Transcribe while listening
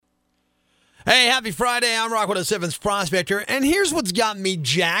Hey, happy Friday. I'm Rock 107's Prospector, and here's what's got me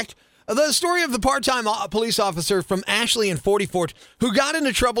jacked. The story of the part-time police officer from Ashley and 44th who got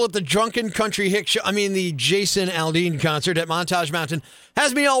into trouble at the Drunken Country the Jason Aldean concert at Montage Mountain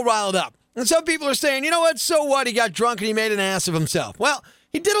has me all riled up. And some people are saying, you know what, so what? He got drunk and he made an ass of himself. Well,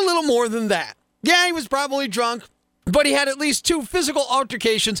 he did a little more than that. Yeah, he was probably drunk, but he had at least 2 physical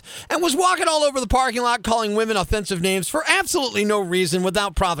altercations and was walking all over the parking lot calling women offensive names for absolutely no reason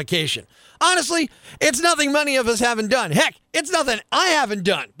without provocation. Honestly, it's nothing many of us haven't done. Heck, it's nothing I haven't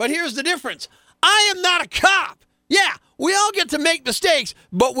done. But here's the difference. I am not a cop. Yeah, we all get to make mistakes,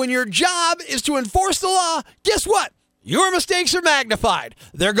 but when your job is to enforce the law, guess what? Your mistakes are magnified.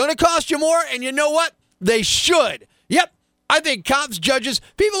 They're going to cost you more, and you know what? They should. Yep. I think cops, judges,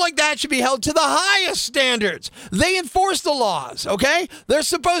 people like that should be held to the highest standards. They enforce the laws, okay? They're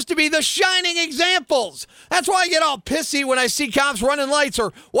supposed to be the shining examples. That's why I get all pissy when I see cops running lights,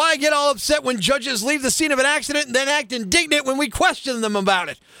 or why I get all upset when judges leave the scene of an accident and then act indignant when we question them about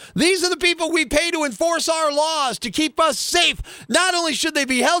it. These are the people we pay to enforce our laws, to keep us safe. Not only should they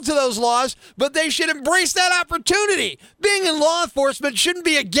be held to those laws, but they should embrace that opportunity. Being in law enforcement shouldn't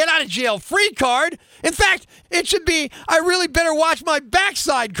be a get-out-of-jail-free card. In fact, it should be, I really better watch my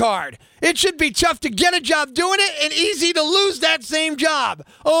backside card. It should be tough to get a job doing it and easy to lose that same job.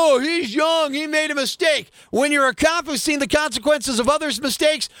 Oh, he's young. He made a mistake. When you're a cop who's seen the consequences of others'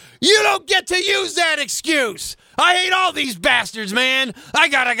 mistakes, you don't get to use that excuse. I hate all these bastards, man. I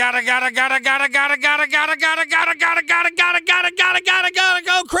gotta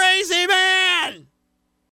go crazy, man.